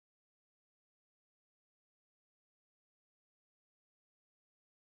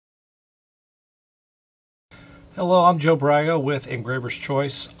Hello, I'm Joe Braga with Engraver's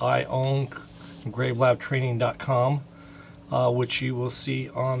Choice. I own Engravelab which you will see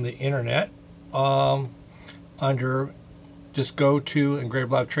on the internet. Um, under Just go to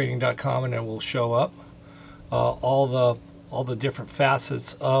engravelabtraining.com and it will show up all the different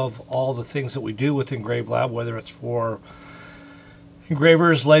facets of all the things that we do with Engravelab, whether it's for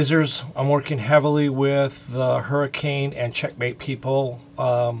engravers, lasers. I'm working heavily with the Hurricane and Checkmate people.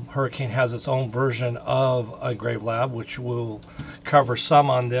 Hurricane has its own version of Engravelab, which will cover some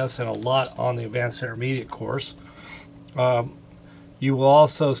on this and a lot on the Advanced Intermediate course. You will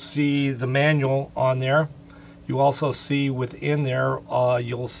also see the manual on there. You also see within there,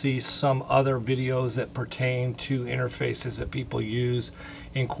 you'll see some other videos that pertain to interfaces that people use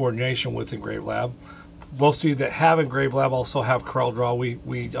in coordination with Engravelab. Most of you that have Engravelab also have CorelDRAW.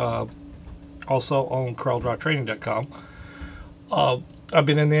 We also own CorelDrawTraining.com. I've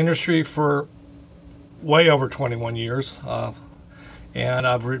been in the industry for way over 21 years, and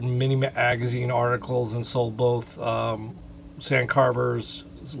I've written many magazine articles and sold both sand carvers,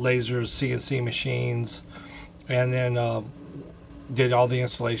 lasers, CNC machines, and then did all the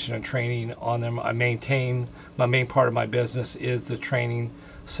installation and training on them. My main part of my business is the training.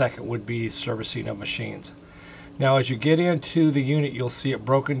 Second would be servicing of machines. Now, as you get into the unit, you'll see it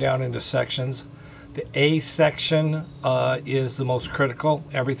broken down into sections. The A section is the most critical.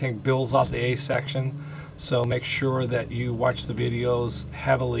 Everything builds off the A section, so make sure that you watch the videos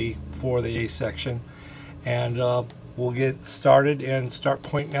heavily for the A section. And we'll get started and start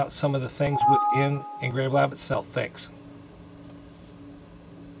pointing out some of the things within Engravelab itself. Thanks.